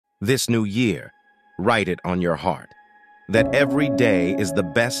This new year, write it on your heart, that every day is the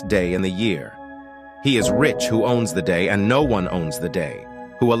best day in the year. He is rich who owns the day, and no one owns the day,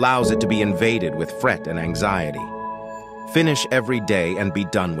 who allows it to be invaded with fret and anxiety. Finish every day and be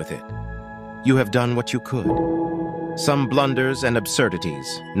done with it. You have done what you could. Some blunders and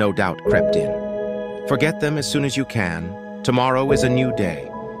absurdities, no doubt, crept in. Forget them as soon as you can. Tomorrow is a new day.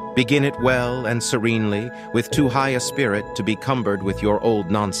 Begin it well and serenely, with too high a spirit to be cumbered with your old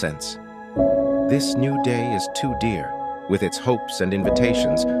nonsense. This new day is too dear, with its hopes and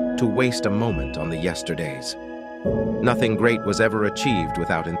invitations, to waste a moment on the yesterdays. Nothing great was ever achieved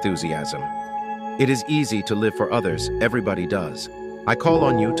without enthusiasm. It is easy to live for others, everybody does. I call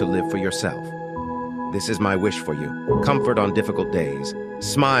on you to live for yourself. This is my wish for you: comfort on difficult days,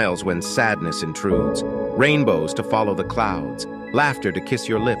 smiles when sadness intrudes, rainbows to follow the clouds, laughter to kiss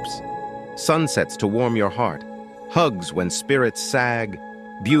your lips, sunsets to warm your heart, hugs when spirits sag,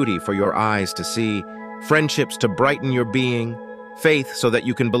 beauty for your eyes to see, friendships to brighten your being, faith so that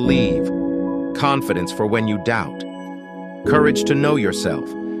you can believe, confidence for when you doubt, courage to know yourself,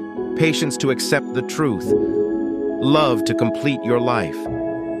 patience to accept the truth, love to complete your life,